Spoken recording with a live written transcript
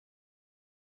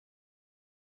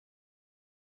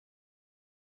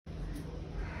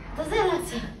चाहिँ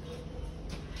लाग्छ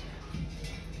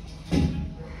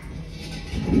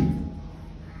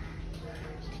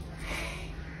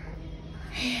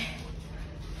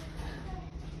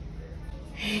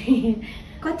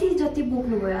कति जति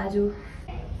बोक्नु भयो आज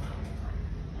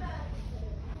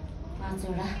 5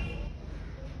 वटा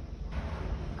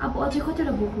अब अझै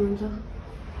कतिवटा बोक्नुहुन्छ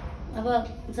अब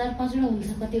 4-5 वटा हुन्छ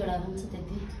कतिवटा हुन्छ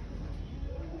त्यति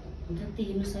जति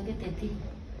हिँड्नु सक्यो त्यति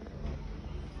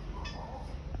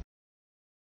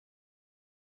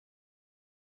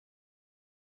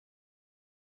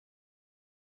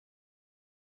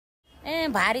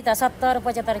भारी त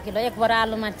 70-75 किलो एक बोरा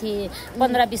आलुमाथि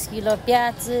 15-20 किलो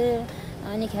प्याज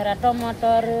अनि खेर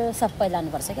टमाटर सबै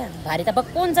लानुपर्छ क्या भारी त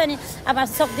बक्को हुन्छ नि अब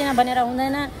सक्दिनँ भनेर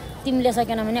हुँदैन तिमीले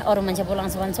सकेन भने अरू मान्छे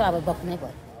बोलाउँछ भन्छौ अब बक्नै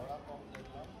पर्यो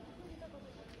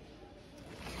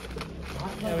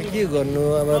अब के गर्नु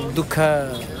अब दुःख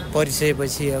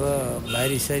परिसकेपछि अब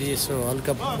भारी सारी यसो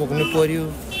हल्का बोक्नु पर्यो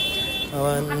अब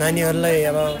नानीहरूलाई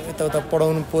अब यताउता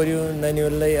पढाउनु पर्यो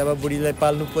नानीहरूलाई अब बुढीलाई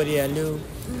पाल्नु परिहाल्यो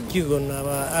के गर्नु अब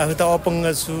आफू त अपङ्ग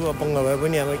छु अपङ्ग भए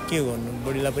पनि अब के गर्नु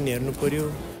बुढीलाई पनि हेर्नु पर्यो